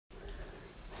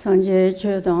Sanje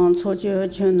Chedang Sojo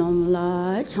Chenam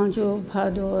La, Changju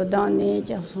Pado Dani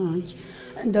Japsonji,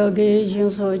 Dogi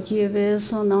Jinso Jive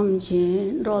Sonam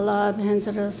Chin, Rola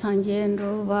Pensra Sanje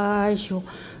Rova Shu,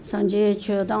 Sanje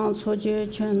Chedang Sojo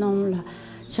Chenam La,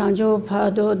 Changju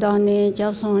Pado Dani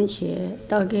Japsonji,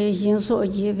 Dogi Jinso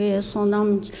Jive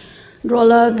Sonam Chin,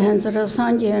 Rola Pensra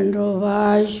Sanje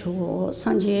Rova Shu,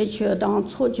 Sanje Chedang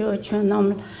Sojo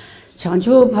Chenam La,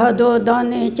 Changchu Pado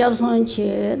Dani Japson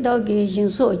Che, Dagi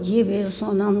Jinso Jive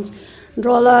Sonam,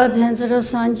 Rola Pensra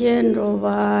Sanje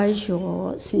Rova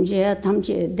Sho, Sinje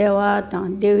Tamche Dewa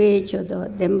Tang, Dewi Chodo,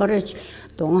 Dembarach,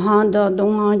 Donghan Da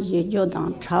Donghan Ji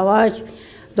Jodan, Chawach,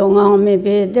 Donghan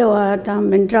Mebe Dewa Tang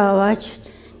Mentrawach,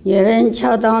 Yeren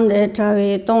Chadang de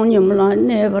Travi, Dongyumla,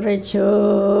 Never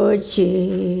Chochi.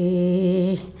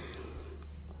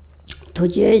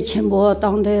 Tuje Chimbo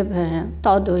Tang de Pen,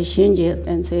 Tado Shinje,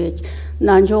 and say,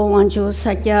 Nanjo Wancho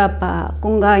Sakya Pa,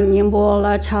 Kunga Nyingpo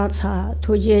La Cha Cha,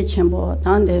 Tuje Chimbo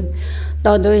Tang de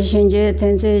Tado Shinje,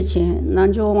 Tense Chin,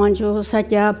 Nanjo Wancho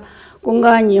Sakya,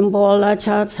 Kunga Nyingpo La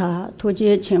Cha Cha,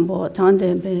 Tuje Chimbo Tang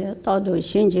de Pe, Tado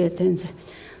Shinje, Tense,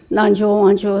 Nanjo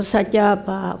Wancho Sakya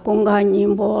Pa, Kunga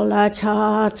Nyingpo La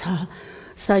Cha Cha,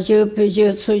 Sajo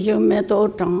Piju Suju Meto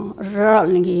Tang,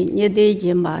 Ralingi, Nide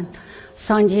Jimban.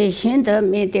 Sanje Shinda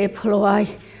Mede Ploy,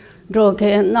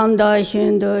 Droke Nanda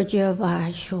Shindo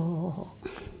Javasho.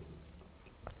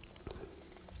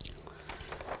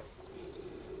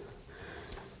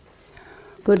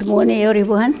 Good morning,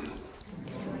 everyone.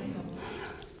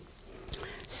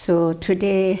 So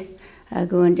today I'm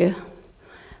going to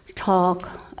talk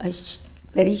a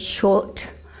very short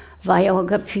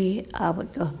biography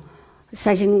of the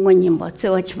Sachen Kunga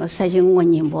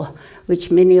Nyingpo,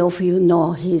 which many of you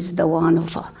know. He's the one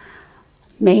of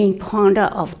main founder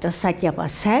of the Sakya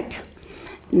set.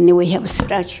 And we have a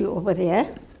statue over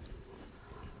there.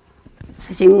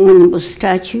 Sachen Kunga Nyingpo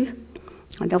statue,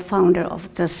 the founder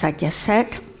of the Sakya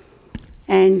set.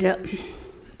 And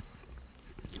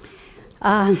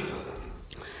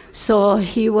so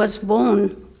he was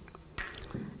born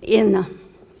in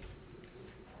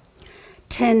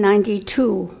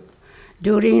 1092.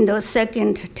 During the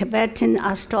second Tibetan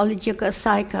astrological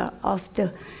cycle of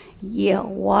the year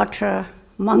water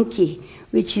monkey,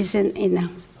 which is in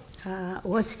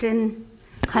Western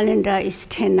calendar is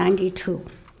 1092.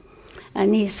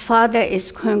 And his father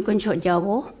is Kunga,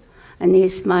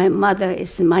 and my mother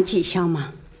is Maji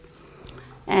Shama.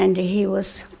 And he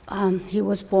was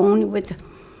born with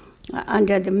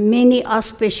under the many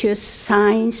auspicious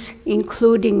signs,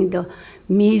 including the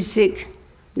music,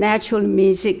 natural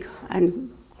music,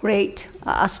 and great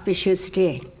auspicious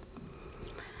day.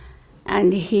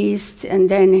 And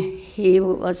then he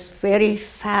was very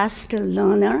fast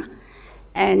learner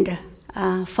and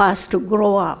fast to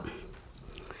grow up.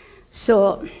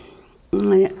 So,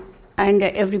 and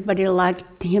everybody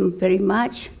liked him very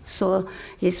much. So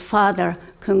his father,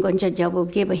 Kunga,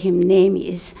 gave him name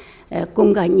is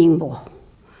Kunga Nyingpo,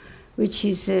 which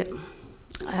is,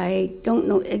 I don't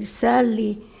know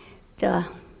exactly the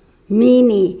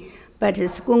meaning, but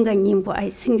it's Kunga Nyingpo. I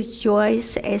think it's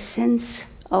joy's essence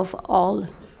of all,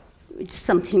 it's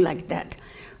something like that.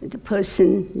 The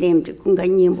person named Kunga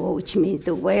Nyingpo, which means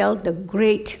the wealth, the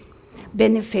great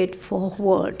benefit for the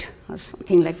world, or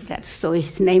something like that. So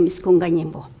his name is Kunga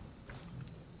Nyingpo.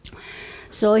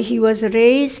 So he was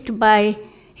raised by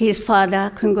his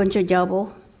father, Kunga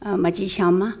Maji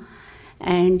Shama,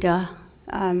 and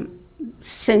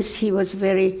since he was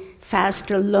very fast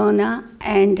learner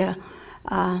and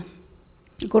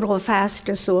grow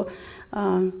fast, so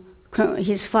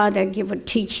his father gave a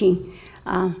teaching,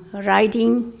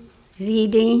 writing,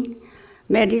 reading,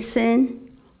 medicine,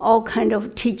 all kind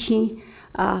of teaching,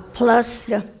 plus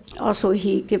also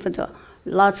he gave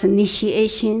lots of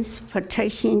initiations,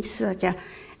 protections,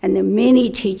 and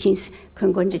many teachings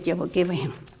Kunga gave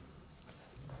him.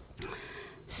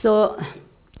 So,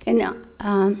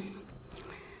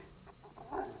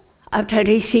 after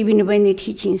receiving many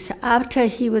teachings, after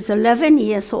he was 11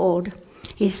 years old,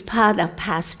 his father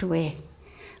passed away.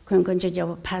 Kunga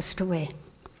passed away.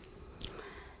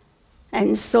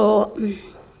 And so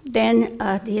then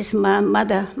his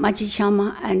mother, Maji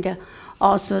Shama, and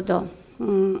also the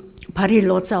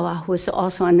Parilozawa, who is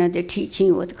also another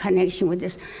teaching with connection with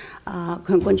this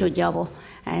Kunga,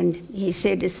 and he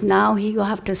said, now you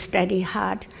have to study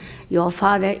hard. Your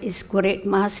father is great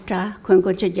master,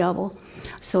 Kunga,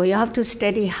 so you have to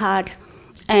study hard,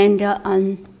 and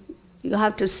you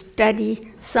have to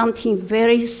study something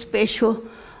very special,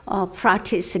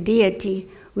 practice deity,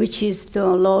 which is the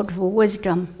Lord of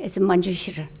Wisdom, it's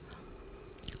Manjushri.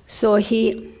 So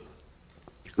he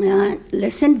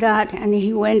listened that, and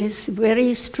he went his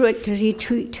very strict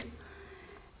retreat.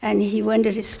 And he went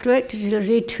a strict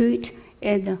retreat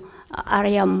in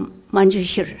area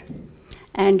Manjushir.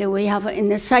 And we have in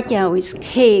the Sakya with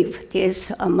cave,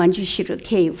 there's a Manjushir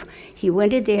cave. He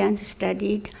went there and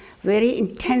studied very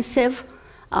intensive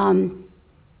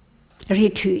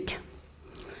retreat.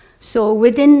 So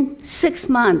within 6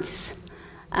 months,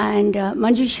 and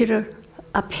Manjushri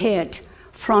appeared in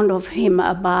front of him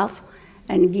above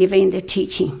and giving the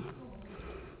teaching.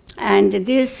 And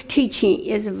this teaching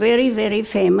is very, very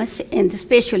famous, and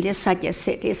especially Sakya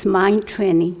said, it's mind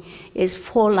training, it's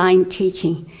 4-line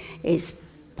teaching, it's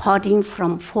parting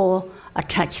from 4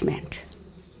 attachment,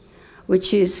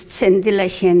 which is Sendila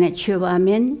Shene Chuba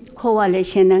Men, Kowale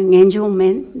Shene Ngenju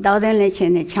Men, Daudele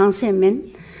Shene Changse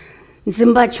Men,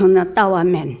 Zimba Chona Tawa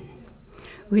Men,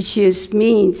 which is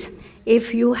means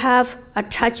if you have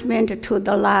attachment to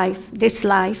the life, this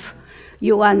life,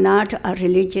 you are not a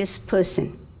religious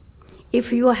person.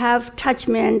 If you have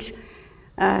attachment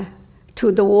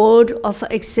to the world of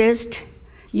exist,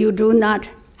 you do not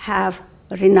have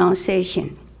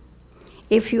renunciation.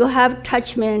 If you have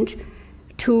attachment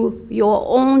to your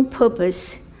own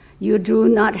purpose, you do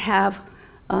not have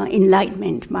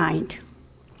enlightenment mind.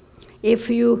 If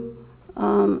you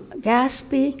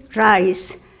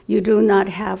rise, you do not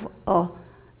have a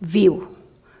view.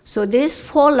 So this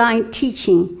 4-line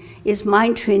teaching is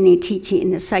mind training teaching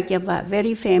in the Sakya,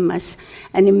 very famous,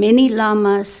 and many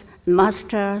lamas,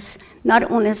 masters, not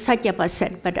only Sakya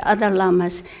said, but other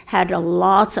lamas had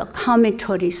lots of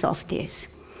commentaries of this.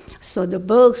 So the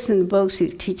books and books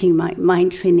is teaching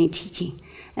mind training teaching,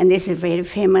 and this is a very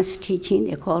famous teaching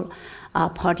they call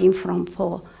parting from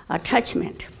 4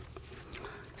 attachment.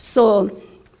 So,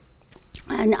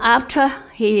 and after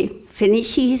he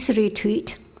finished his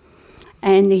retreat,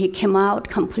 and he came out,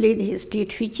 completed his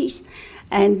retreats,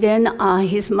 and then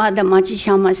his mother,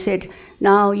 Majishama, said,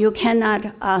 now you cannot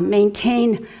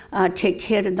take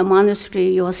care of the monastery,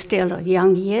 you're still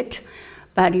young yet,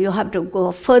 but you have to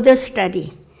go further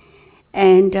study.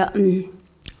 And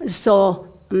so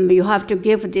you have to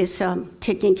give this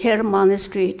taking care of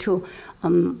monastery to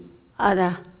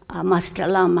other Master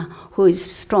Lama, who is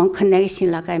strong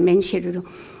connection, like I mentioned,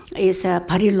 is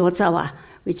Parilozawa,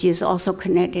 which is also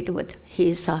connected with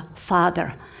his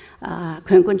father,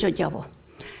 Kwenkuncho Jabo.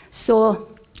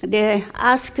 So they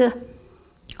asked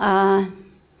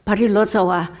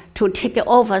Parilozawa to take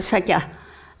over Sakya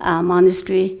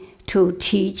monastery to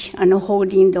teach and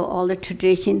holding all the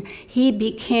tradition. He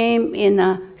became in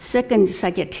a second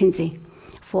Sakya Tenzin,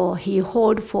 he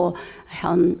held for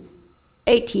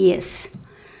 8 years.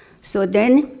 So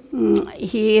then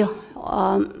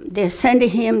they sent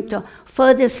him to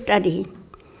further study,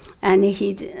 and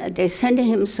they sent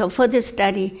him to further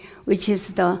study, which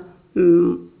is the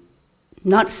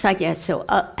not Sakya, so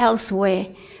elsewhere,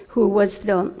 who was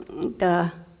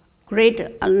the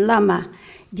great Lama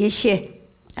Geshe,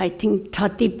 I think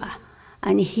Tatipa,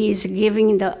 and he's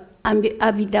giving the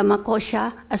Abhidhamma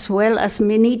Kosha as well as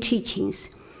many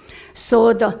teachings.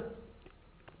 So the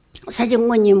Sachen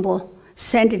Kunga Nyingpo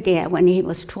sent there when he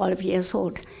was 12 years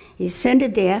old. He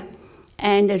sent there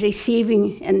and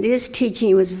receiving, and this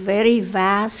teaching was very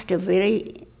vast,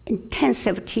 very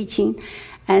intensive teaching.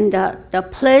 And the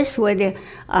place where the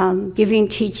giving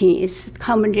teaching is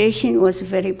accommodation was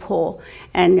very poor,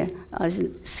 and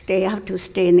have to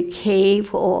stay in a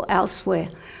cave or elsewhere.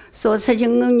 So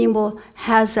Sachen Kunga Nyingpo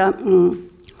has a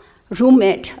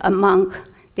roommate, a monk.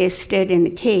 They stayed in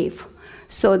the cave.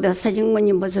 So the Sachen Kunga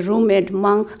Nyingpo's roommate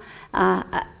monk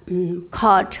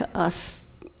caught a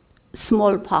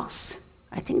smallpox.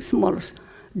 I think smallpox.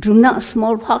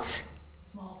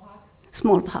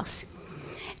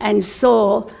 And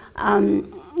so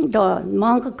the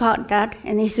monk got that,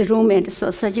 and his roommate,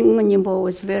 so Sachen Kunga Nyingpo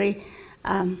was very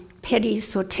petty,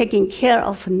 so taking care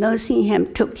of nursing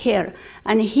him, took care,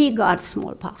 and he got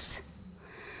smallpox.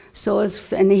 So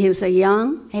when he was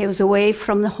young, he was away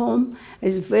from the home, he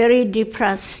was very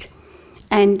depressed,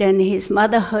 and then his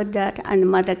mother heard that, and the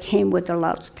mother came with a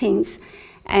lot of things,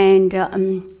 and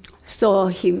so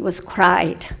he was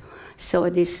cried.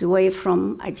 So this way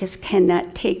from, I just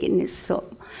cannot take it,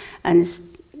 so, and his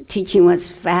teaching was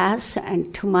vast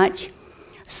and too much.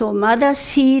 So mother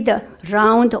see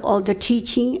round all the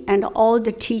teaching and all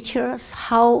the teachers,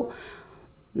 how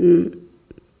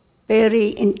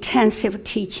very intensive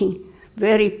teaching,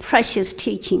 very precious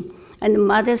teaching. And the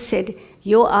mother said,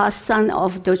 you are son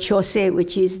of the Chose,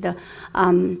 which is the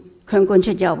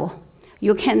Kwenkuncho Jabo.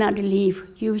 You cannot leave.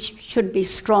 You should be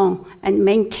strong and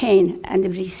maintain and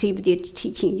receive the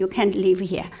teaching. You can't live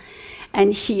here.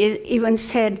 And she even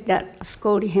said that,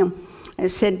 scolded him,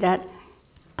 and said that,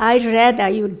 I'd rather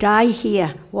you die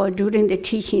here while during the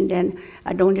teaching than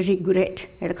I don't regret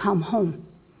it come home.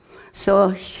 So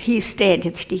he stayed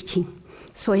at teaching.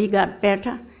 So he got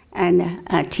better, and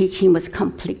teaching was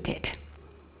completed.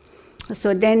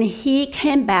 So then he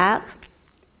came back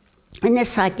in the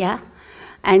Sakya,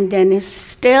 and then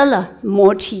still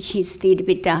more teachings need to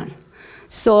be done.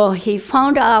 So he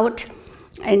found out,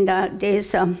 and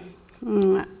there's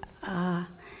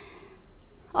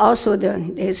also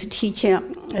there's a teacher,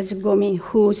 as Gomi,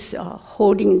 who's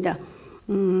holding the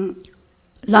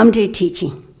Lamdre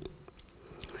teaching.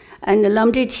 And the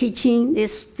Lamdre teaching,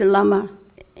 this the Lama,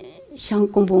 Sachen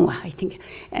Kunga, I think,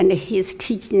 and he's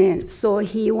teaching it. So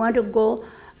he wanted to go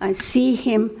and see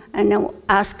him and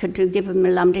ask to give him a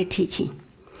Lamdre teaching.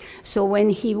 So when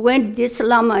he went, this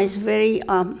Lama is very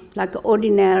like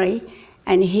ordinary,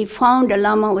 and he found the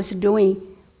Lama was doing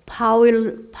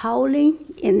powling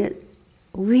in the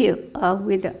wheel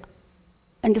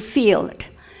in the field,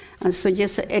 and so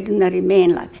just an ordinary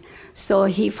man like. So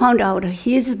he found out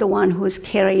he's the one who's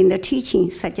carrying the teaching,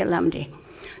 such a Lamdre.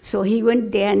 So he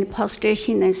went there in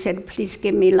prostration and said, please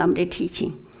give me Lamdre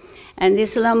teaching. And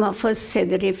this Lama first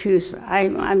said, refuse,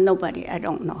 I'm nobody, I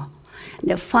don't know.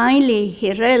 And finally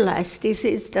he realized this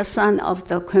is the son of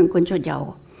the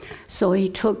Kunga. So he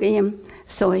took him,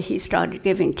 so he started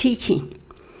giving teaching.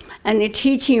 And the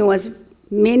teaching was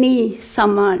many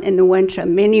summer and winter,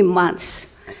 many months.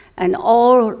 And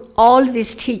all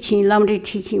this teaching, Lamdre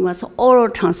teaching, was oral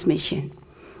transmission.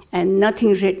 And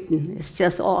nothing written, it's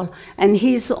just all. And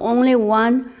he's the only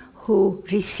one who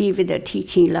received the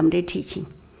teaching, Lamdre teaching.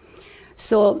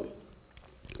 So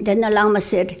then the Lama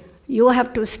said, you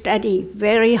have to study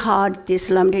very hard this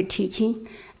Lamdre teaching,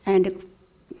 and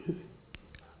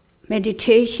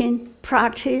meditation,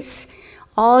 practice,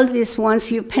 all this, once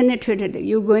you penetrate it,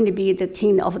 you're going to be the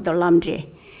king of the Lamdre.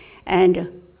 And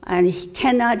he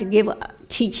cannot give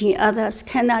teaching others,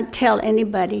 cannot tell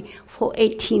anybody for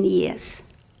 18 years.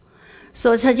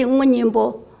 So Sachen Kunga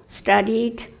Nyingpo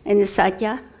studied in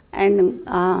Sakya, and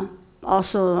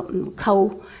also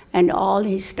Kau, and all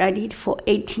he studied for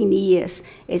 18 years.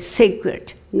 It's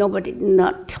sacred. Nobody,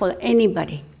 not tell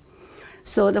anybody.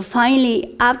 So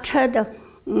finally, after the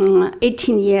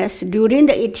 18 years, during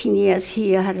the 18 years,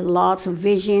 he had lots of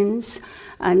visions,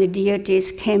 and the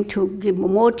deities came to give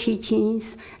more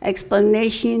teachings,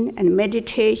 explanation, and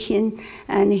meditation,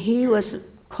 and he was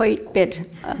quite bit,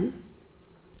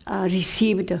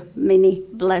 received many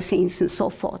blessings and so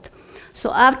forth.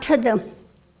 So after the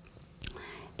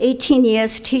 18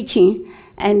 years teaching,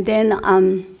 and then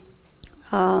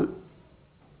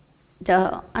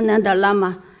another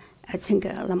Lama, I think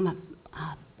Lama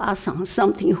Pasang,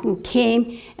 something, who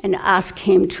came and asked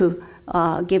him to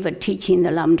give a teaching in the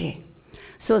Lamdre.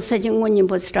 So Sachen Kunga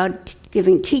Nyingpo started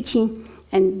giving teaching,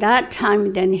 and that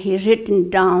time then he written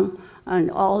down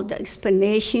and all the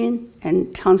explanation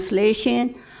and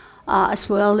translation, as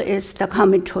well as the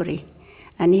commentary,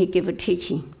 and he gave a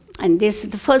teaching. And this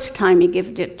is the first time he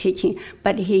gave the teaching,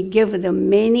 but he gave the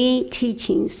many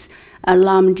teachings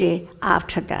Lamdre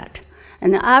after that.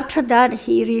 And after that,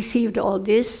 he received all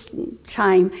this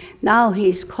time. Now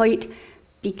he's quite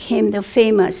became the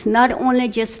famous, not only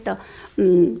just the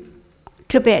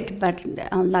Tibet, but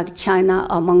like China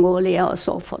or Mongolia or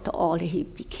so forth, all he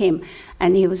became.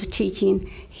 And he was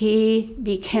teaching. He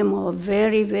became a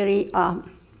very, very, how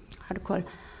to call it,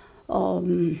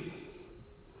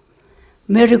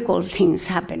 miracle things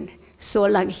happened. So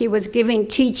like he was giving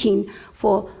teaching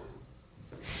for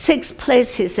 6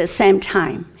 places at the same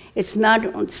time. It's not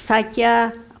on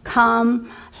Sakya, Kham,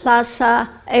 Lhasa,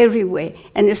 everywhere.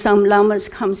 And some lamas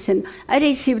comes in. I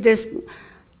received this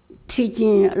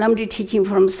teaching, Lamdre teaching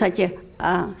from Sachen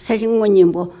Kunga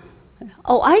Nyingpo.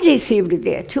 Oh, I received it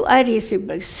there too. I received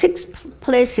like 6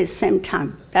 places same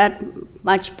time. That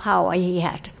much power he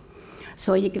had.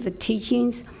 So he gave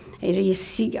teachings. He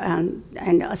received, and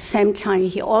at the same time,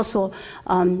 he also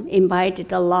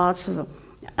invited a lot of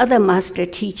other master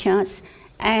teachers,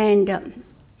 and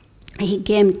he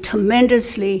came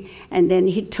tremendously. And then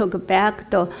he took back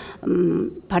the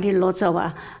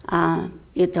Parilotsawa,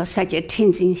 the Sakya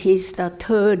Tenzin. He's the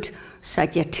 3rd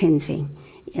Sakya Tenzin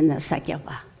in the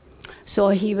Sakyapa. So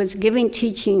he was giving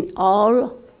teaching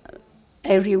all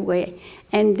everywhere.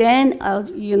 And then,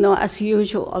 as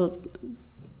usual,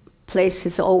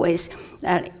 places always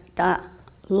that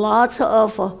lots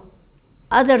of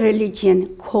other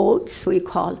religion quotes, we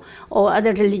call, or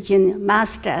other religion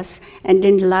masters, and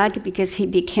didn't like it because he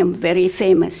became very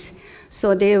famous.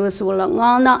 So there was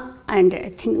Ngana and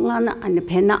Ngana and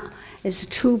Pena. It's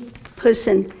 2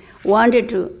 person wanted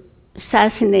to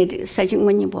assassinate Sachen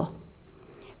Kunga Nyingpo.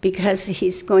 because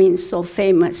he's going so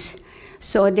famous.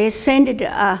 So they sent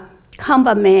a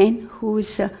Kamba man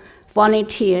who's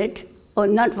volunteered, or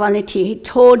not volunteered, he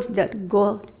told that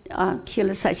go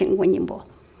kill Sachen Kunga Nyingpo.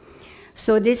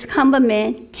 So this Kamba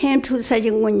man came to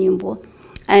Sachen Kunga Nyingpo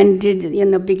and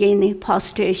did, beginning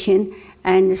prostration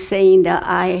and saying that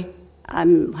I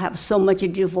have so much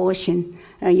devotion,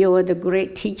 you are the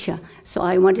great teacher, so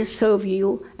I want to serve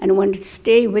you and want to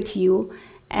stay with you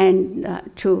and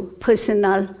to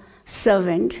personal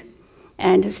servant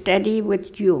and study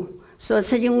with you. So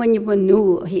Sachen Kunga Nyingpo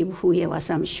knew who he was,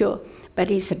 I'm sure, but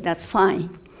he said, that's fine.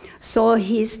 So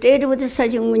he stayed with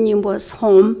Sachen Kunga Nyingpo's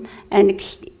home and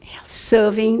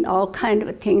serving all kind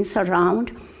of things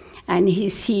around. And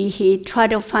he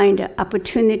tried to find an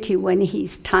opportunity when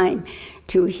his time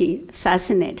to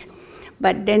assassinate.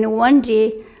 But then one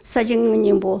day, Sachen Kunga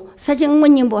Nyingpo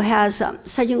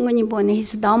and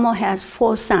his Dagmo has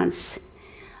 4 sons.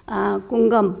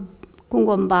 Kunga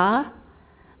Mba,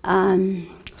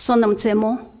 Sonam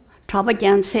Tsemo, Traba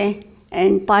Gyantse,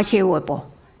 and Pache Webo.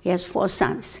 He has 4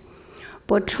 sons.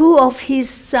 But 2 of his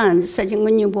sons, Sachen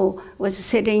Kunga Nyingpo was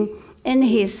sitting in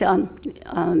his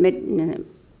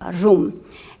room.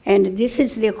 And this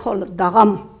is, they call it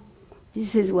Dagam.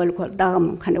 This is what we call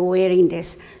Dagam, kind of wearing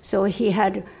this. So he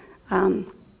had Sonam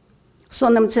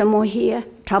Tsemo here,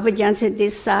 Traba Gyantse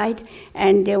this side,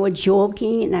 and they were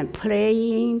joking and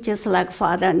playing, just like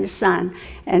father and son,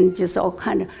 and just all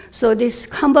kind of. So this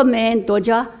Kamba man,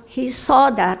 Doja, he saw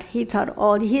that, he thought,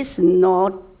 oh, he's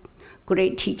not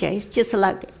great teacher, he's just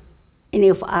like any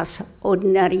of us,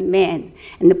 ordinary men,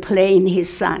 and playing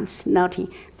his sons, nothing.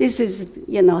 This is,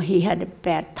 he had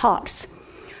bad thoughts.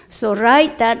 So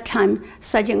right that time,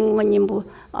 Sachen Kunga Nyingpo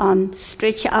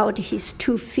stretched out his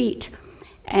 2 feet,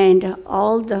 and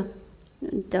all the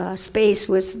space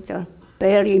was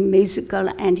very musical,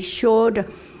 and showed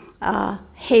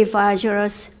Hey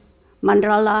Vajra's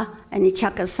mandala and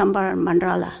Chakasambar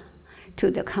mandala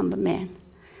to the Kamba man.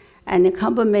 And the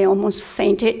Kamba man almost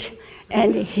fainted,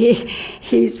 and he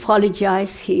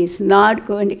apologized. He is not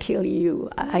going to kill you.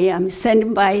 I am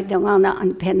sent by the Dagmola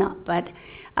and Pena, but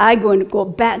I'm going to go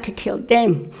back and kill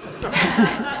them.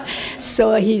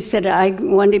 So he said, I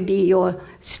want to be your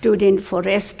student for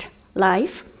rest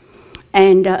life.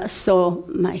 And so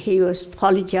he was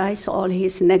apologized all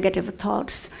his negative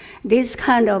thoughts. This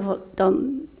kind of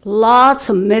lots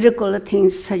of miracle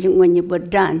things Sachen Kunga Nyingpo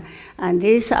done, and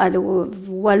these are the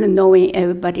well-known.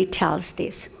 Everybody tells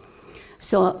this.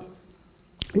 So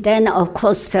then, of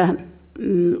course, Sachen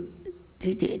Kunga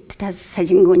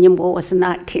Nyingpo was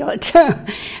not killed,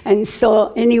 and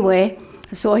so anyway.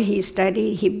 So he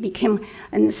studied, he became,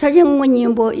 and Sachen Kunga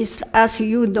Nyingpo is, as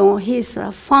you know, he's a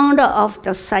founder of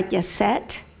the Sakya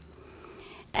set,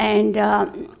 and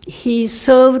he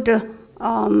served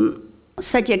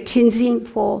Sakya Tenzin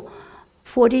for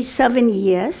 47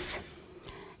 years,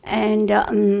 and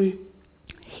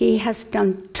he has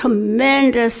done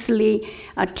tremendously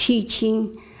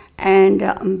teaching and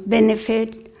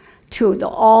benefit to the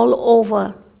all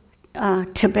over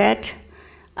Tibet,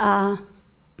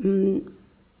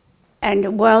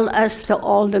 and well as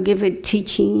all the given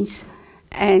teachings,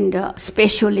 and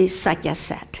especially Sakya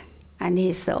set. And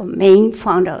he's the main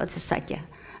founder of the Sakya.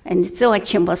 And Tsewa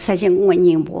Chenpo Sachen Kunga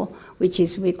Nyingpo, which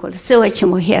is we call Tsewa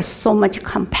Chenpo, he has so much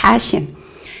compassion.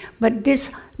 But this,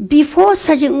 before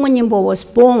Sachen Kunga Nyingpo was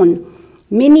born,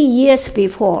 many years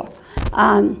before,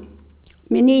 Bama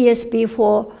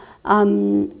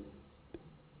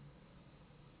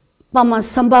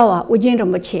Sambhawa Ujin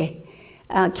Rinpoche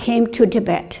came to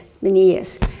Tibet many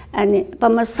years. And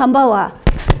Bama Sambhawa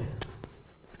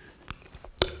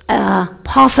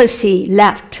prophecy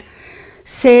left,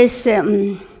 says,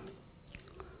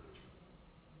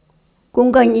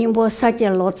 Kunga Nyingpo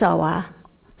Sakya Lo Tsawa,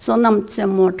 Sonam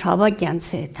Tsemo Traba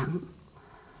Gyantse Tang.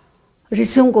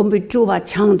 Risung Gombi Truba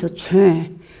Chang to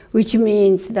Chuen, which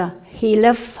means that he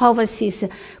left prophecies,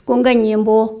 Kunga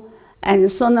Nyingpo and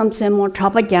Sonam Tsemo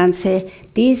Traba Gyantse,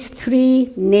 these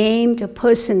 3 named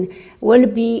persons will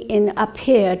be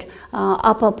appeared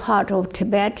upper part of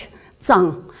Tibet,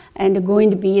 Zhang, and going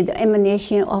to be the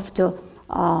emanation of the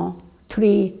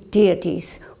 3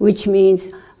 deities, which means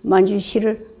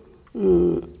Manjushir,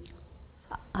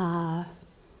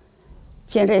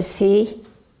 Generasi,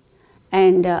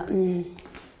 and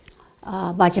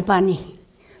Vajapani.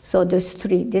 So those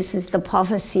 3, this is the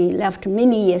prophecy left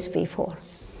many years before.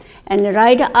 And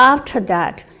right after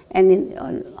that, and in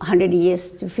 100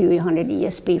 years, a few 100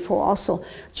 years before also,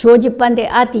 Choji Pande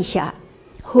Atisha,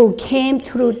 who came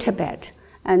through Tibet,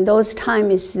 and those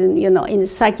times, in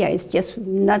Sakya, it's just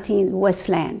nothing in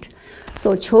Westland.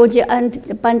 So Choji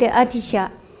Pande Atisha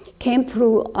came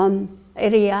through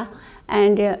area,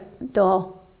 and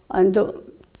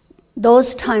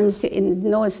those times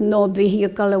there was no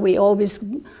vehicle. We always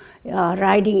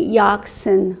riding yaks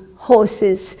and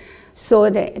horses. So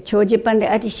the Chojipan the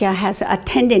Atisha has an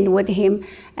attendant with him,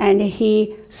 and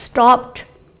he stopped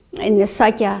in the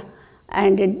Sakya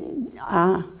and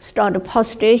started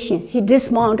prostration. He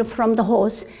dismounted from the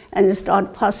horse and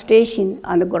started prostration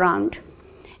on the ground.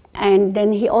 And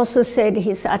then he also said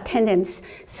his attendants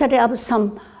set up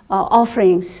some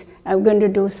offerings. I'm going to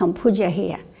do some puja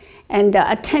here. And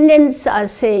the attendants are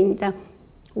saying that,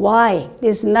 why?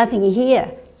 There's nothing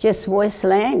here, just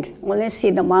wasteland. Only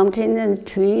see the mountains and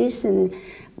trees and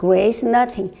grass,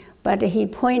 nothing. But he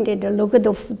pointed, look at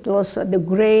the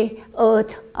gray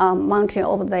earth mountain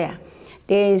over there.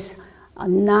 There's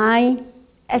 9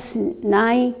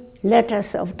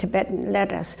 letters of Tibetan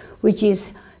letters, which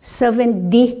is 7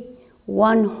 Di,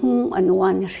 1 Hum, and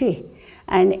 1 Shi.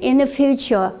 And in the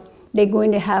future, they're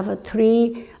going to have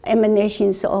 3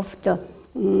 emanations of the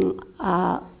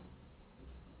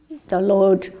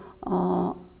Lord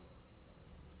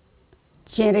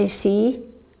Jeresi,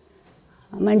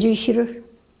 Manjushri,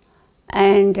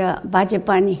 and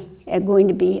Bhajapani are going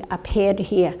to be appeared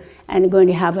here and going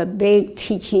to have a big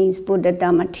teachings, Buddha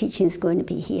Dhamma teachings going to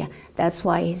be here. That's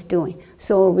why he's doing.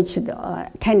 So which the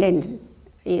attendant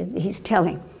he's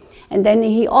telling. And then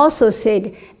he also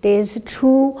said there's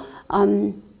 2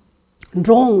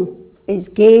 drone is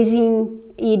gazing,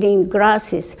 eating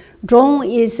grasses. Drone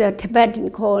is a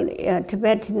Tibetan called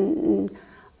Tibetan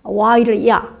wild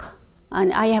yak,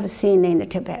 and I have seen in the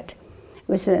Tibet.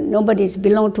 Which nobody's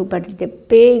belong to, but the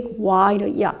big wild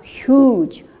yak,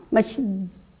 huge, much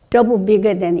double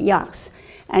bigger than yaks.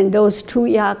 And those 2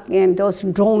 yak and those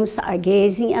drones are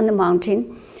gazing on the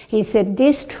mountain. He said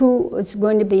this 2 is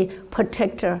going to be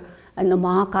protector and the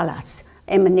Mahakalas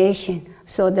emanation.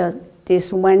 So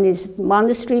this one is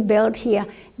monastery built here,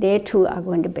 they 2 are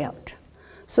going to build.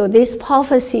 So this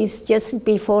prophecy is just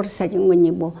before Sachen Kunga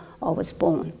Nyingpo was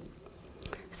born.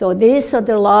 So these are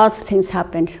the last things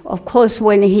happened. Of course,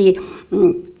 when he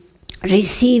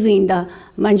receiving the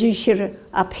Manjushri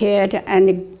appeared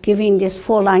and giving this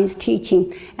 4 lines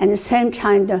teaching, and at the same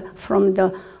time from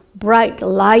the bright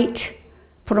light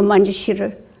from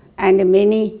Manjushri and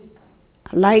many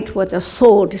light with the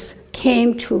swords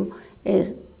came to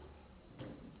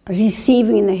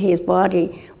receiving his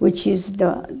body, which is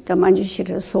the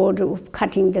Manjushri sword of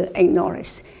cutting the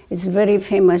ignorance. It's very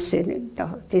famous.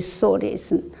 This sword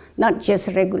is not just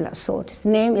regular sword. Its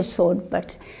name is sword,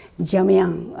 but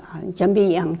Jambiyang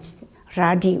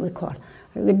Radi we call.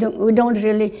 We don't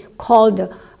really call the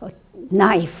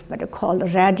knife, but call the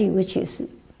Radi, which is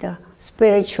the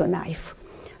spiritual knife.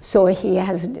 So he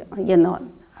has,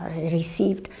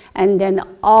 received, and then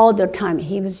all the time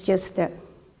he was just a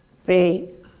very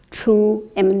true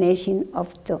emanation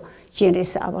of the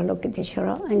Jenis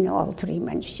Avalokiteshvara and all 3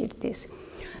 Manjushris.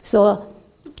 So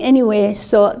anyway,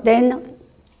 so then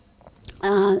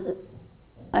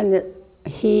and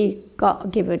he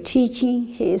gave a teaching.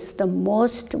 He is the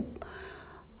most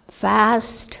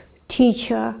vast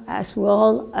teacher as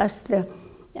well as the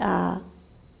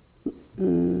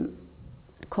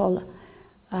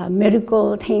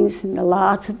miracle things and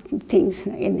lots of things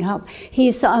in help.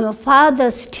 His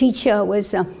father's teacher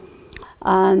was Lama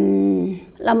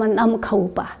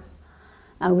Namkaupa.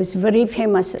 Was very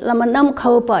famous. Lama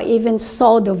Namkaupa even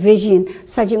saw the vision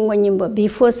Sachen Kunga Nyingpo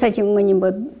before Sachen Kunga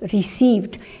Nyingpo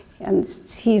received, and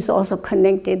he's also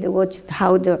connected with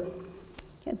how the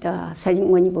Sachen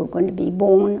Kunga Nyingpo was going to be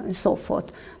born and so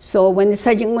forth. So when the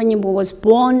Sachen Kunga Nyingpo was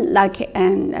born,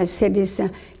 and I said this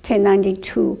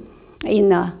 1092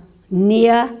 in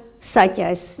near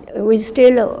Sakya, we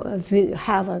still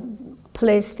have a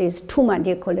place. There's Tuma,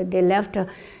 they call it. They left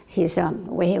his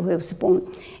where he was born.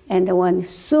 And when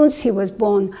soon as he was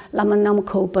born, Lama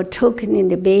Namkaupa took in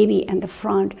the baby and the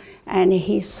front, and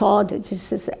he saw that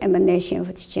this is the emanation of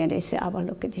the Jenis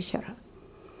Avalokiteshvara.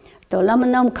 The Lama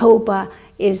Namkaupa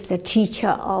is the teacher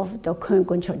of the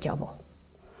Kunkuncho Jabo,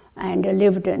 and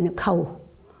lived in Kau,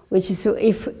 which is,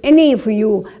 if any of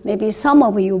you, maybe some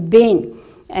of you been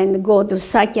and go to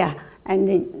Sakya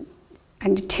and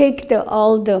take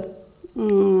all the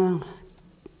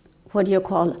what do you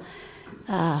call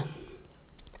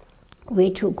way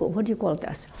to go? What do you call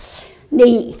this?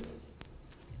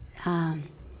 I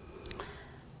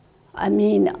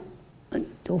mean,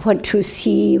 what to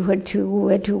see, what do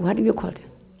you call it?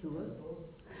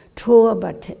 Tour,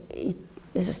 but it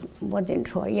is more than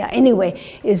tour. Yeah. Anyway,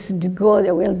 is to go.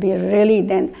 There will be really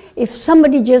then. If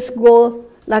somebody just go,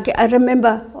 like I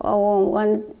remember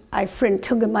one, I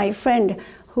took my friend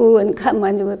who come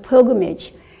on a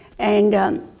pilgrimage.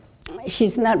 And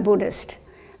she's not Buddhist.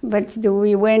 But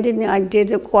we went and I did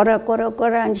the quarter,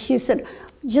 and she said,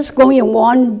 just going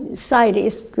one side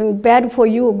is bad for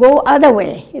you, go other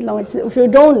way, if you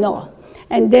don't know.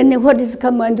 And then what is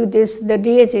come into this, the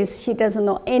disease, she doesn't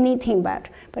know anything about.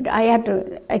 But I had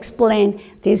to explain,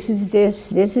 this is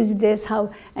this,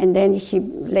 how, and then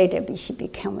later she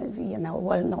became,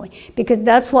 well-known. Because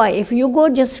that's why if you go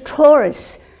just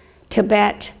tourist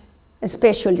Tibet,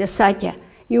 especially the Sakya,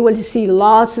 you will see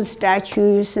lots of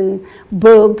statues and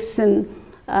books and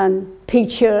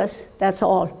pictures, that's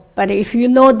all. But if you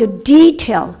know the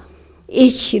detail,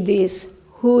 each of these,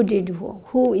 who did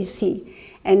who is he,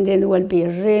 and then will be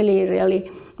really,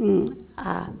 really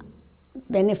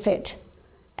benefit.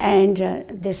 And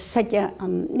the Sakya,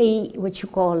 which you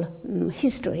call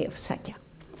history of Sakya.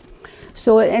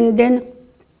 So, and then,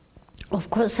 of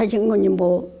course, Sachen Kunga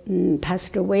Nyingpo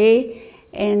passed away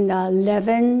in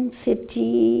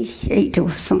 1158 or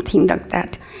something like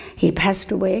that. He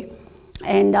passed away.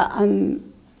 And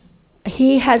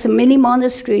he has many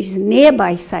monasteries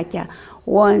nearby Sakya.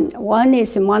 One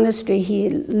is a monastery he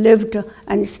lived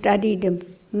and studied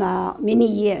many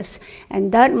years.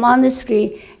 And that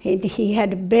monastery, he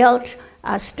had built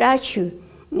a statue.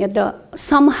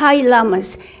 Some high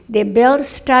lamas, they built a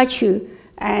statue,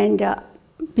 and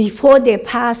before they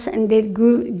pass and they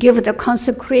give the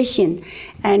consecration,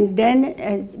 and then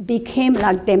became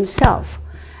like themselves.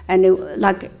 And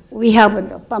like we have a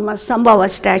Pema Sambhava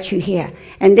statue here,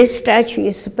 and this statue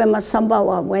is Pema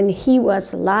Sambhava when he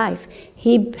was alive.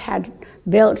 He had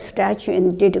built statue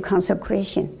and did the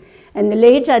consecration. And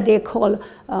later they call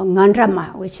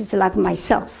Ngandrama, which is like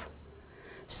myself.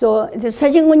 So the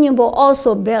Sachen Kunga Nyingpo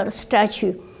also built a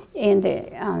statue in the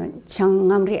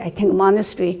Changamri, I think,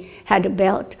 monastery had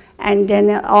built. And then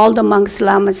all the monks,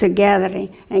 lamas are gathering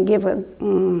and give a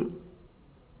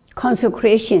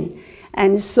consecration.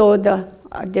 And so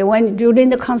they went during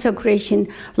the consecration,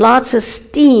 lots of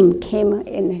steam came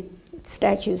in the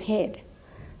statue's head.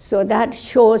 So that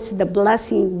shows the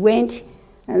blessing went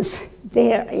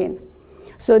therein.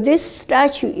 So this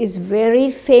statue is very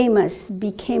famous,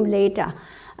 became later.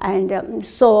 And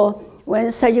so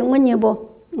when Sachen Kunga Nyingpo,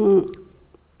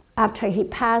 after he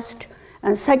passed,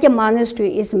 and Sakya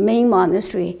monastery is main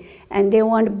monastery, and they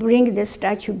want to bring the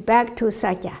statue back to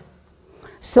Sakya.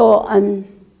 So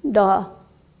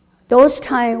those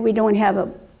times we don't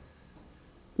have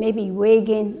maybe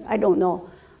wagon, I don't know,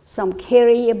 some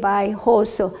carry by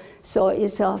horse, so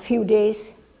it's a few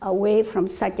days away from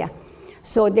Sakya.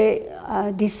 So they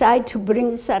decide to bring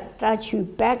the statue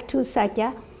back to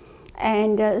Sakya,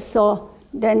 and so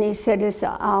then he said,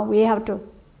 we have to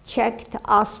check the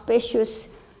auspicious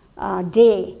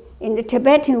day. In the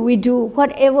Tibetan, we do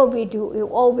whatever we do, we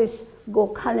always go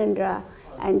calendar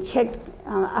and check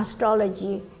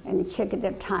astrology and check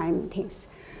the time things.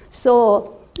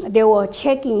 So they were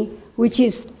checking which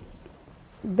is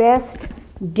best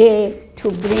day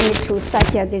to bring it to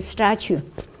Sakya, the statue.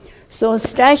 So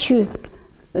statue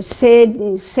said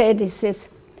it says,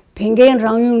 Pengen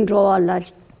Rangyung Droa la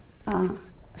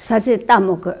Sase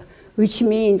Tamok, which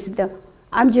means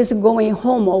I'm just going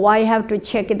home, or why I have to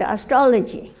check the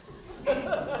astrology?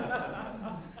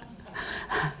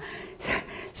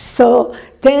 So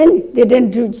then they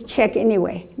didn't do check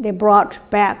anyway. They brought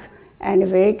back and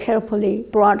very carefully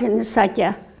brought in the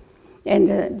Sakya, and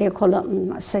they call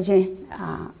it Sachen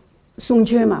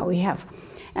Sungjuma we have.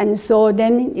 And so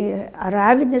then it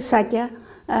arrived in the Sakya.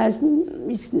 I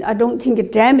don't think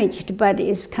it damaged, but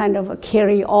it's kind of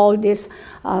carry all this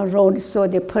road. So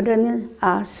they put in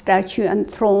a statue and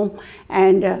throne,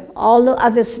 and all the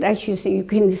other statues you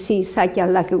can see Sakya,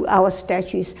 like our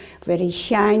statues, very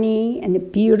shiny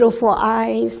and beautiful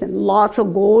eyes and lots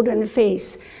of gold in the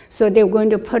face. So they're going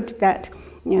to put that,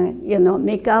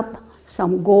 make up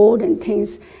some gold and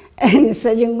things. And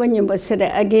Sachen Kunga Nyingpo said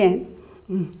again,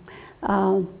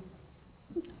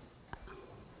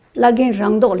 Lagin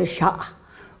Rangdo le Sha,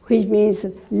 which means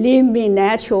leave me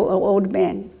natural, old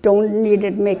man, don't need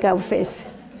a makeup face.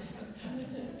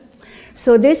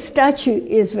 So this statue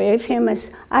is very famous.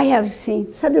 I have seen,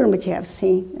 Sadhuramachi have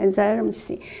seen, and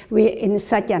Zairamachi, we're in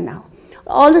Sakya now.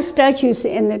 All the statues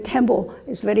in the temple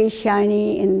is very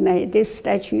shiny, and this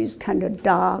statue is kind of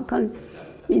dark, and,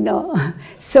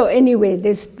 So anyway,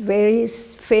 this very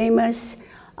famous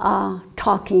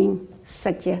talking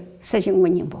Sachen Kunga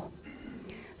Nyingpo.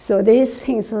 So these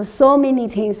things, so many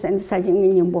things, and Sachen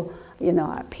Kunga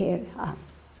Nyingpo, appeared.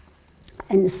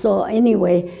 And so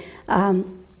anyway,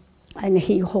 and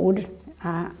he hold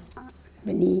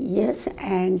many years,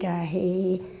 and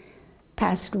he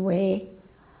passed away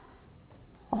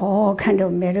all kind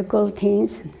of medical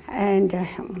things, and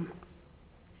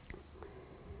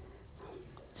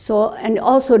and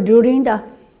also during the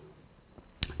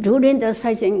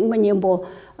Sachen Kunga Nyingpo,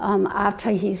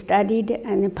 after he studied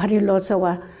and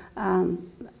Parilotsawa,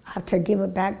 after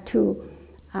give back to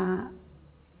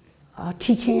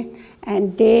teaching,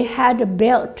 and they had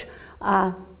built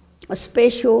a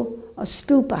special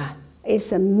stupa.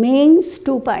 It's a main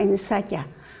stupa in Sakya,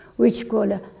 which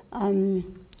called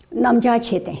Namja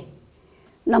Chete,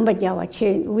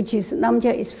 which is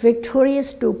Namja is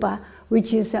victorious stupa,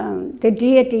 which is the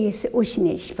deity is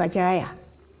Ushnish Vajaya.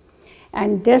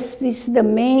 And this is the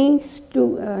main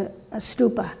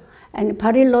stupa. And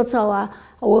Parilotsawa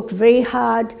worked very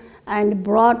hard and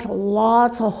brought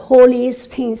lots of holy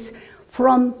things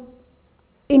from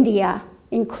India,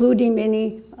 including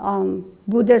many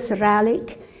Buddha's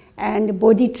relic and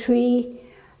Bodhi tree,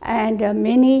 and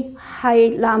many high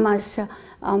lamas,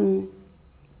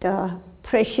 the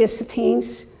precious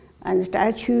things and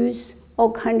statues,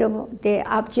 all kind of their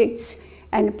objects,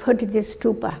 and put this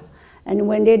stupa. And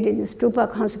when they did the stupa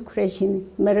consecration,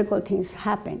 miracle things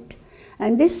happened.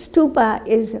 And this stupa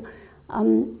is,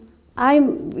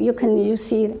 you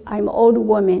see, I'm an old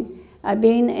woman. I've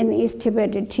been in East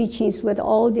Tibet teachings with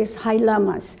all these high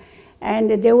lamas.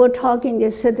 And they were talking, they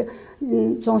said,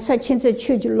 and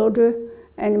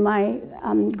my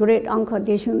great uncle,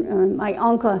 my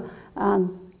uncle,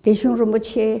 Deshun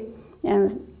Rinpoche,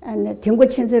 and Tingwa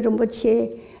Chenze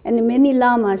Rinpoche, and many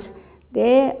lamas,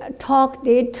 they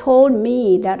told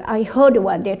me that I heard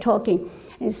what they're talking,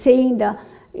 and saying that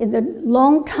in the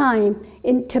long time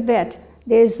in Tibet,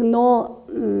 there's no,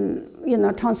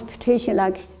 transportation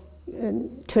like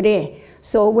today.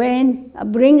 So when I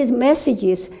bring these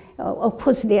messages, of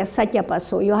course they are Sakyapa,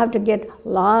 so you have to get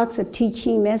lots of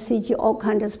teaching messages, all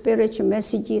kinds of spiritual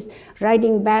messages,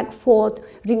 writing back forth,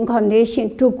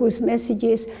 reincarnation, Tuku's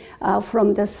messages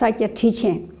from the Sakya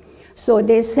teaching. So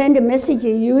they send a message,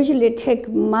 usually take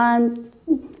a month,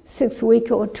 6 weeks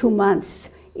or 2 months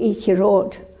each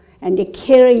road. And they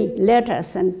carry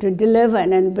letters and to deliver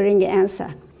and bring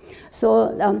answer.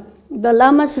 So the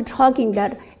lamas are talking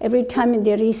that every time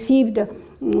they received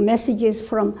messages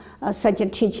from such a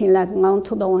teaching like Ngang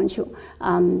Tuda Wanshu,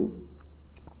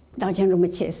 Dajan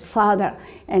Rinpoche's father,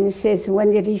 and it says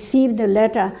when they receive the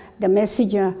letter, the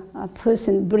messenger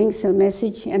person brings a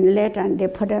message and letter, and they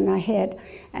put it on her head.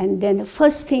 And then the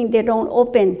first thing they don't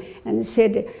open, and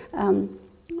said,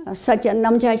 such a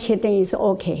Namja Chetan is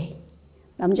okay.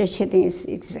 Namja Chetan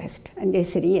exists. And they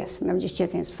said, yes, Namja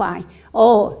Chetan is fine.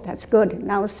 Oh, that's good.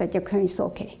 Now Sakya Kun is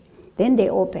okay. Then they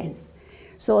open.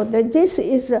 So this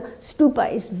is a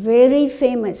stupa, is very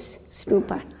famous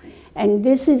stupa. And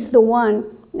this is the one,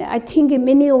 I think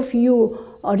many of you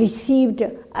received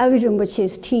Avi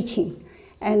Rinpoche's teaching.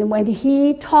 And when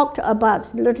he talked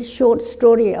about, a little short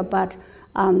story about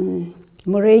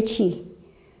Morechi,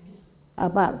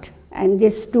 and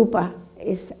this stupa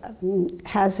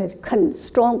has a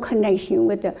strong connection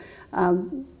with the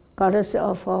goddess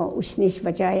of Ushnish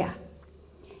Vajaya.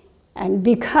 And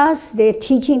because they're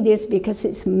teaching this, because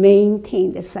it's main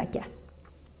thing, the Sakya.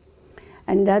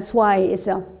 And that's why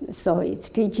it's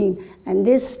teaching. And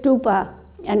this stupa,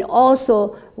 and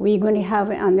also we're going to have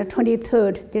on the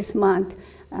 23rd this month,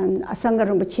 and Asanga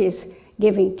Rinpoche is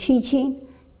giving teaching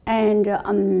and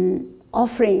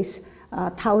offerings,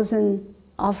 1,000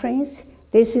 offerings.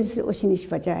 This is Ushnish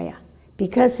Vajaya.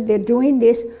 Because they're doing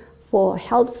this for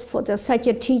helps for the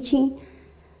Sakya teaching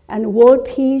and world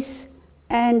peace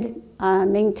and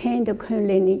maintain the Kun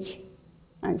lineage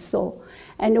and so.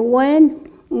 And when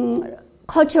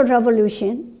Cultural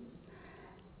Revolution,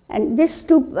 and this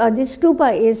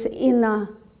stupa is in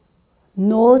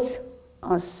North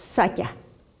Sakya,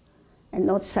 and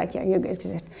North Sakya, you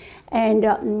guys, and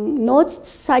North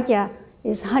Sakya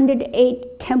is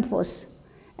 108 temples,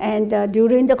 and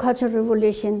during the Cultural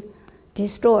Revolution,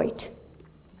 destroyed.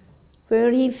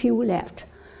 Very few left.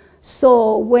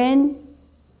 So when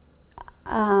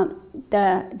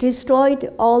the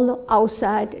destroyed all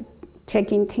outside,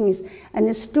 taking things, and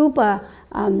the stupa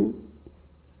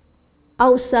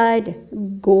outside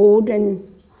gold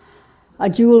and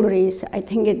jewelries, I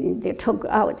think they took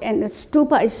out, and the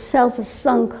stupa itself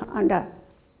sunk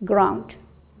underground.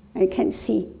 I can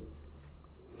see.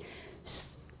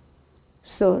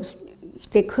 So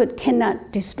they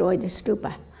cannot destroy the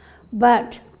stupa.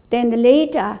 But then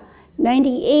later,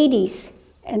 1980s,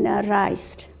 and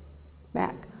arised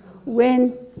back.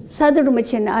 When Sadhu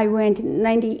Rinpoche and I went in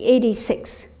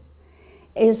 1986,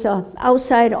 is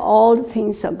outside all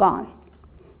things are gone.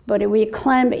 But we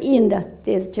climb in,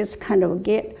 there's just kind of a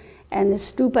gate, and the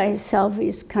stupa itself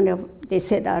is kind of, they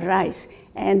said, arise.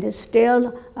 and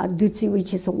still dutsi,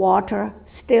 which is water,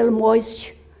 still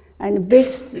moist, and big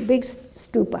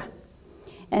stupa.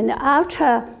 And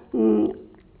after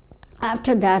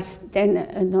that,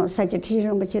 then Sakya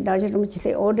Rinpoche, Daji Rinpoche,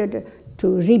 they ordered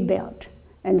to rebuild.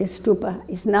 And the stupa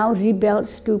is now rebuilt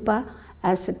stupa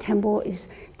as the temple is.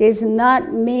 There's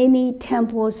not many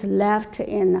temples left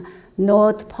in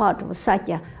north part of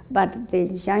Sakya, but the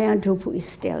giant drupa is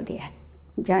still there.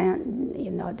 Giant,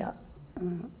 the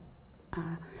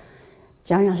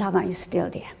giant lagan is still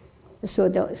there. So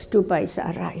the stupa is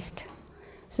raised.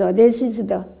 So this is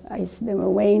the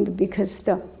way, because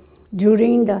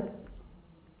during the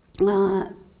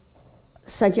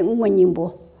Sachen Kunga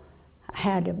Nyingpo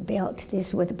had built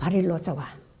this with Parilozawa.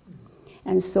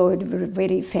 And so it was a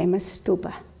very famous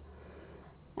stupa.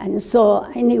 And so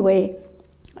anyway,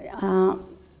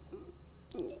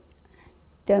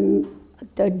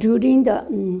 during the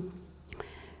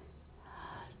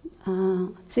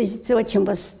Sachen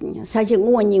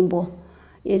Kunga Nyingpo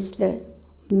is the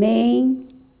main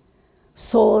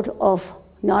sort of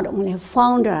not only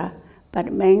founder,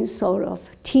 but main sort of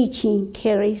teaching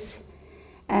carries,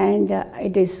 and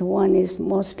it is one is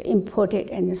most important,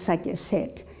 and Sakya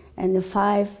said. And the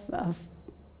five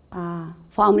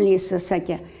families of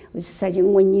Sakya, with Sachen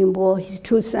Kunga Nyingpo, his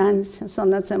two sons,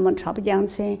 Sonasama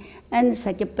Trapajangse, and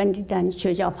Sakya Panditan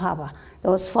Chojapapa.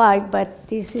 Those five, but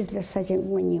this is the Sachen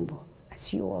Kunga Nyingpo,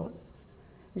 as you all,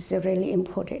 it's really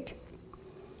important.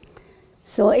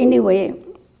 So anyway,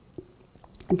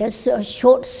 that's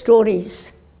short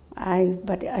stories.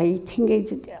 But I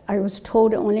think I was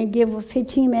told only give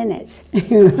 15 minutes.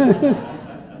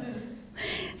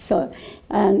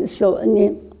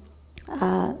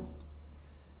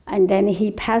 And then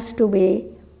he passed away.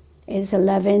 It's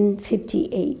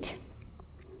 1158.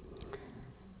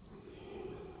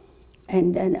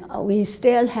 And then we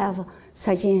still have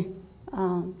such a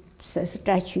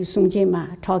statue,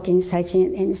 Sungjema, talking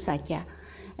Sachen and Sakya.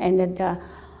 And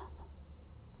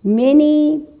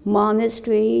many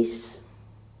monasteries,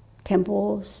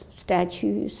 temples,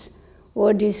 statues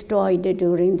were destroyed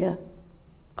during the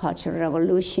Cultural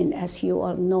Revolution, as you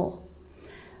all know.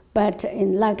 But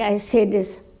like I said,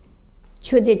 this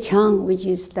Chudechang, which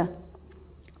is the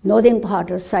northern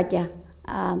part of Sakya,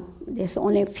 there's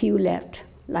only a few left,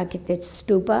 like the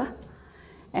stupa,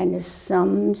 and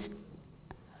some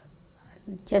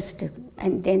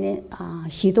and then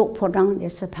Shidok Podang,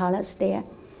 there's a palace there,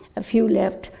 a few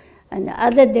left. And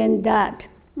other than that,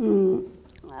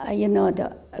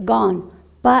 gone.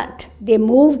 But they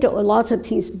moved lots of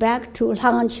things back to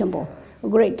Lagan Chimbo, a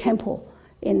great temple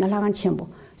in the Lagan Chimbo.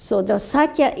 So the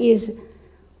Sakya is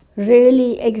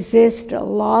really exists,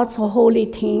 lots of holy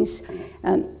things.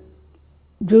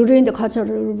 During the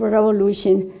Cultural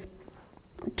Revolution,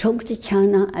 took to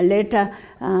China, and later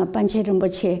Panche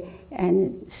Rinpoche,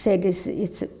 and said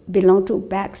it's belong to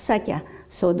back Sakya.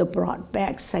 So they brought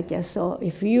back Sakya. So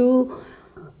if you,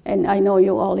 and I know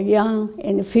you're all young,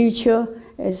 in the future,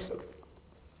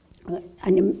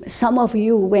 and some of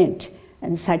you went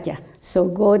and Sakya. So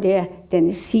go there, then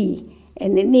see.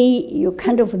 And then you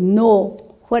kind of know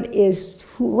what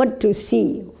to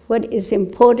see, what is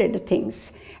important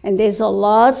things. And there's a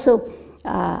lots of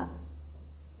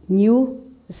new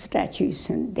statues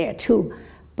in there too.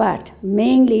 But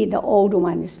mainly the old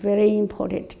one is very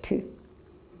important too.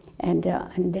 And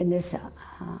then this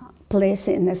place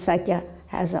in the Sakya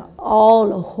has all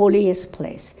the holiest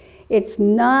place. It's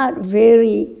not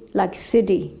very like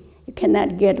city. You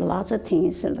cannot get lots of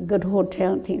things, good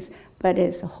hotel things, but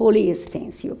it's the holiest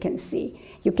things you can see.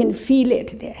 You can feel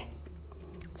it there.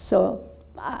 So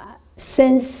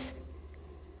since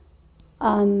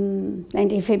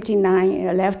 1959,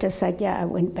 I left Sakya, I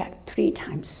went back 3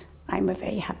 times. I'm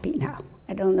very happy now.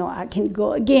 I don't know, I can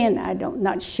go again,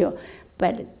 not sure.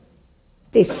 But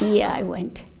this year I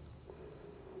went.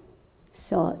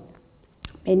 So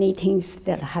many things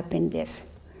that happened this.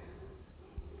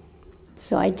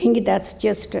 So I think that's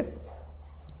just a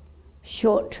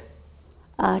short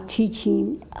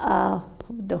teaching of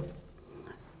the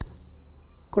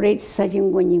great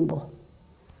Sachen Kunga Nyingpo,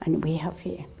 and we have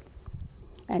here.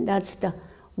 And that's the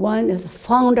one of the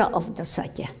founder of the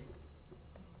Sakya.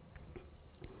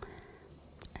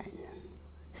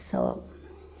 So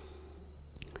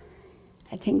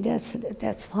I think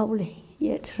that's probably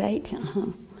it, right?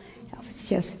 It's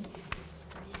just.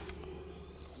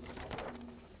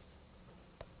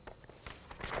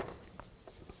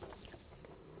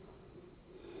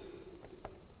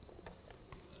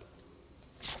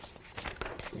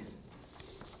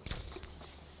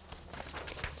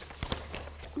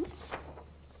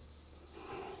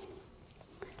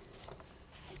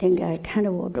 think I kind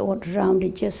of wrote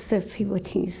around just a few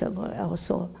things about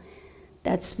also.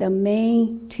 That's the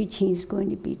main teaching is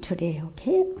going to be today,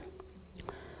 okay?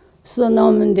 So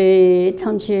namde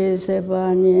tamche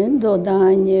sebani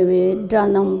dodanye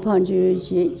danam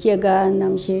panjuji jega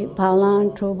namshi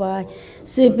palan troba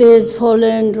sibe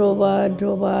cholen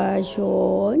droba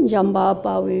sho jamba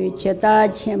pawi cheta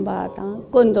chemba ta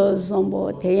kondo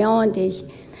zombo teyan de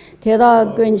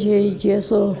tera gunji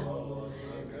jesu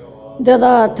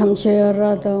dada tamche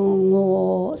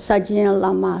radang Sachen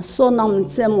Lama sonam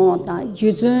zemo da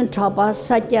juzun chaba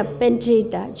Sakya pentri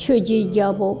da chuji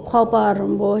jabo khaba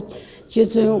rambo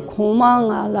juzun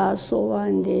khomanga la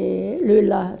sowande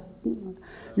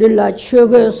lula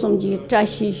chugo somji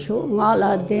tashi sho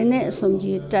ngala dene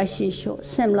somji tashi sho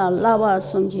semla lava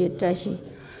somji tashi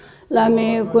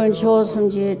lame guncho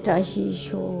somji tashi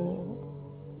sho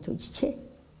tujiche